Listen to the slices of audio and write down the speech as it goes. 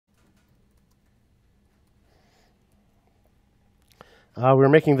We're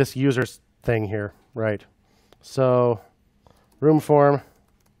making this user thing here, right? So room form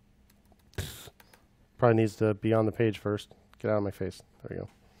probably needs to be on the page first. Get out of my face. There you go.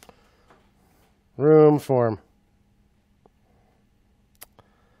 Room form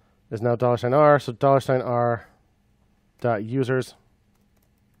is now $R. So $R dot users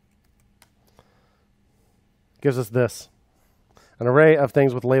gives us this, an array of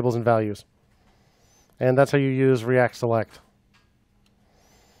things with labels and values. And that's how you use React Select.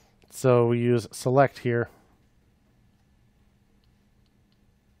 So we use select here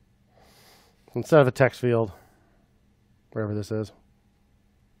instead of a text field, wherever this is.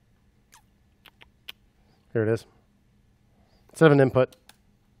 Here it is. Instead of an input,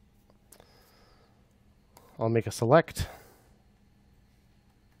 I'll make a select.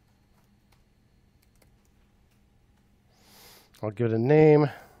 I'll give it a name.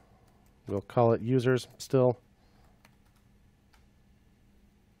 We'll call it users still.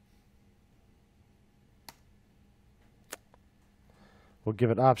 We'll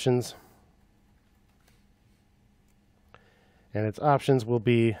give it options. And its options will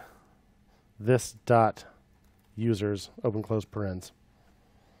be this dot users, open close parens.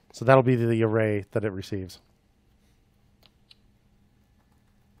 So that'll be the array that it receives.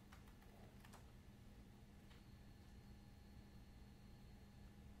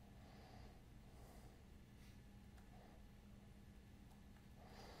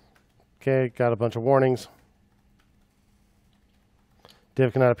 Okay, got a bunch of warnings.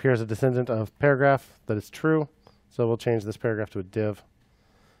 Div cannot appear as a descendant of paragraph. That is true. So we'll change this paragraph to a div.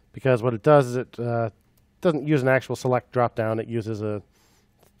 Because what it does is it doesn't use an actual select dropdown. It uses a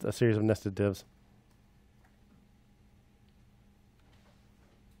series of nested divs.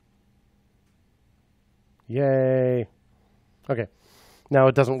 Yay. Okay. Now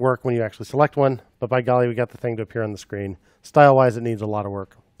it doesn't work when you actually select one, but by golly, we got the thing to appear on the screen. Style-wise, it needs a lot of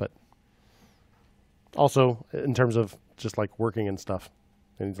work, but also in terms of just like working and stuff,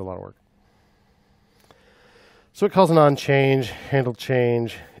 it needs a lot of work. So it calls an on change, handle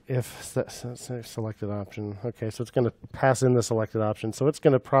change, if selected option. Okay, so it's going to pass in the selected option. So it's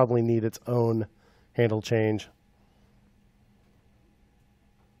going to probably need its own handle change.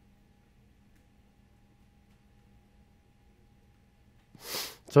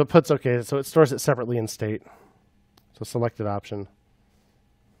 So it puts, okay, so it stores it separately in state. So selected option.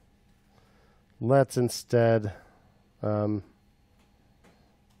 Let's instead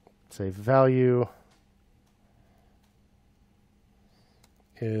say value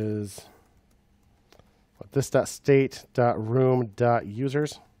is this dot state dot room dot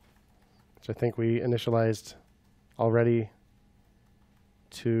users, which I think we initialized already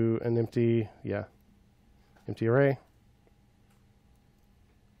to an empty, empty array.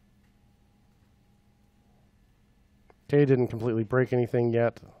 Okay, didn't completely break anything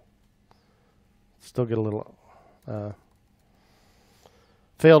yet. Still get a little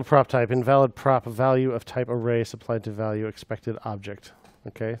failed prop type, invalid prop value of type array supplied to value expected object.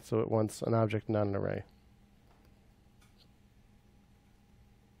 Okay, so it wants an object, not an array.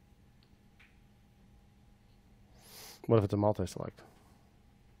 What if it's a multi-select?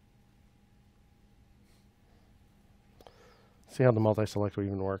 See how the multi-select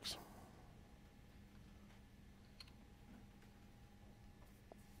even works.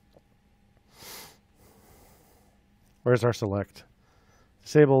 Where's our select?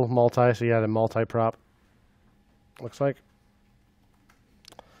 Disable multi, so you add a multi-prop. Looks like.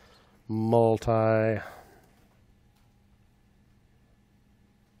 Multi.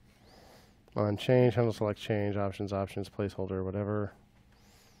 On change, handle select change, options, placeholder, whatever.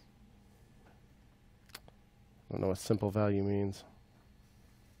 I don't know what simple value means.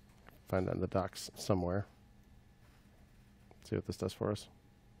 Find that in the docs somewhere. See what this does for us.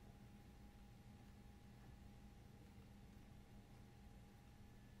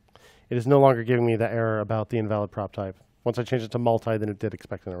 It is no longer giving me that error about the invalid prop type. Once I changed it to multi, then it did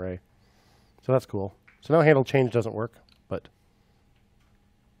expect an array. So that's cool. So now handle change doesn't work, but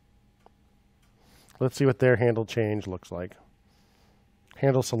let's see what their handle change looks like.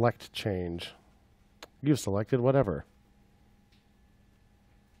 Handle select change. You've selected whatever.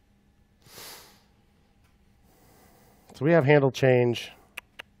 So we have handle change.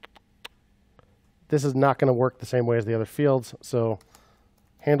 This is not going to work the same way as the other fields, so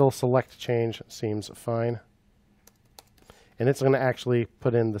handle select change seems fine. And it's going to actually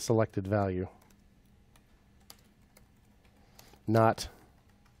put in the selected value, not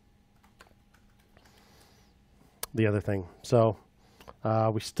the other thing. So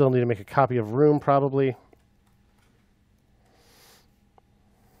we still need to make a copy of room probably.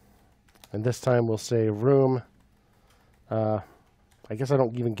 And this time we'll say room. I I guess I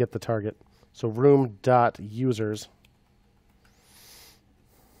don't even get the target. So room.users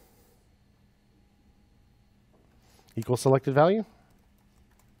equals selected value.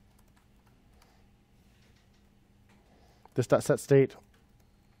 This dot set state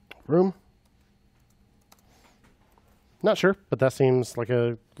room. Not sure, but that seems like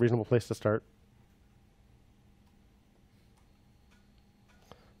a reasonable place to start.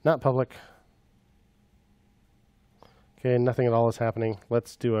 Not public. Okay, nothing at all is happening.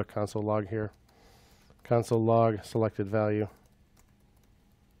 Let's do a console log here. Console log selected value.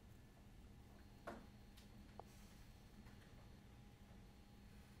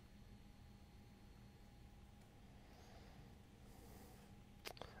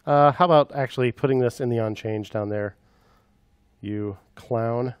 How about actually putting this in the onChange down there? You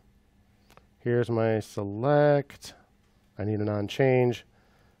clown. Here's my select. I need an onChange.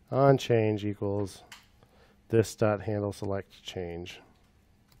 OnChange equals this dot handle select change.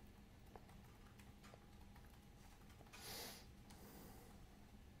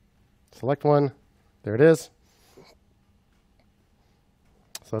 Select one. There it is.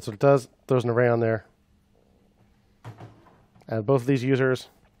 So that's what it does. Throws an array on there. Add both of these users.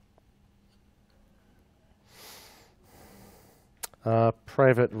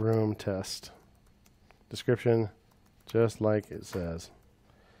 Private room test. Description, just like it says.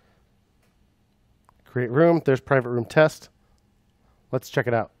 Create room. There's private room test. Let's check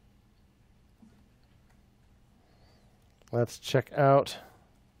it out. Let's check out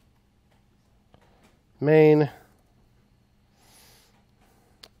main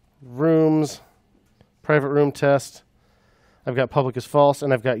rooms, private room test. I've got public is false,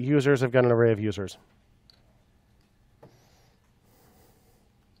 and I've got users. I've got an array of users.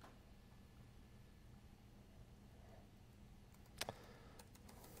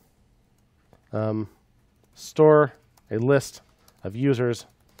 Store a list of users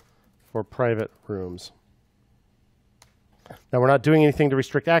for private rooms. Now, we're not doing anything to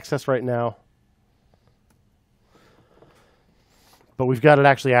restrict access right now, but we've got it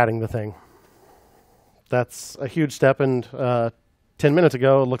actually adding the thing. That's a huge step, and 10 minutes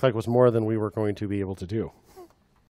ago, it looked like it was more than we were going to be able to do.